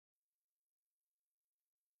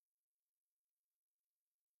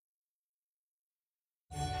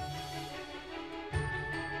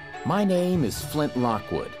My name is Flint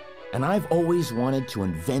Lockwood, and I've always wanted to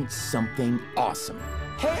invent something awesome.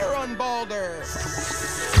 Hair on Balder!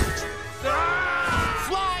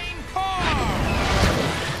 Flying car!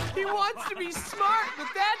 He wants to be smart, but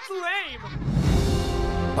that's lame.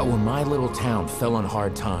 But when my little town fell on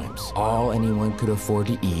hard times, all anyone could afford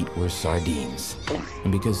to eat were sardines.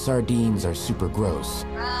 And because sardines are super gross,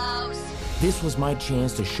 this was my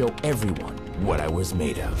chance to show everyone what I was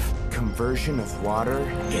made of. Conversion of water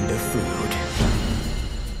into food.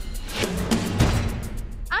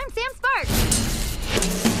 I'm Sam Sparks.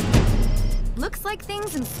 Looks like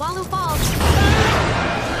things in Swallow Falls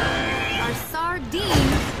are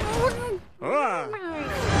sardines.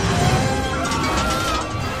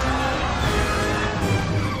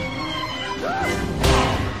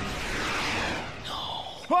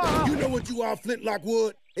 You know what you are, Flint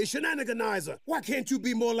Lockwood? A shenaniganizer. Why can't you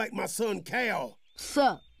be more like my son, Cal?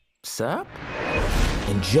 Sup? Sup?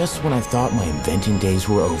 And just when I thought my inventing days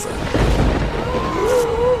were over,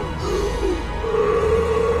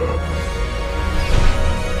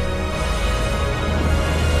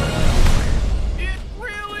 It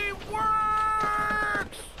really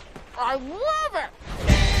works! I love it!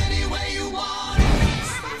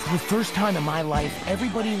 for the first time in my life,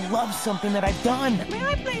 everybody loves something that I've done. May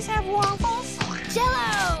I please have waffles?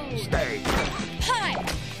 Jello! Steak. Hi.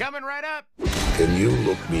 Coming right up. Can you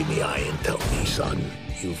look me in the eye and tell me, son,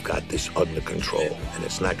 you've got this under control, and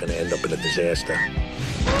it's not going to end up in a disaster?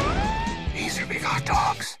 These are big hot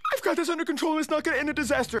dogs. I've got this under control and it's not gonna end in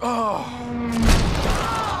disaster. Oh.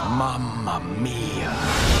 Mamma mia.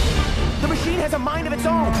 The machine has a mind of its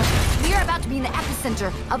own. We are about to be in the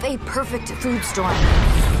epicenter of a perfect food storm.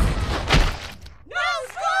 No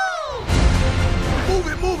school!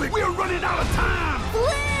 Move it! We are running out of time!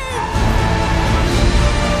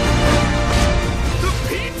 The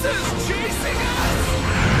pizza's chasing us!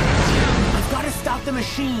 I've got to stop the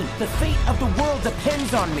machine. The fate of the world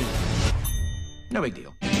depends on me. No big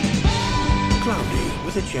deal. Cloudy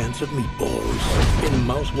with a chance of meatballs in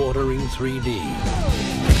mouth-watering 3D.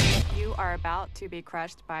 You are about to be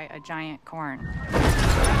crushed by a giant corn.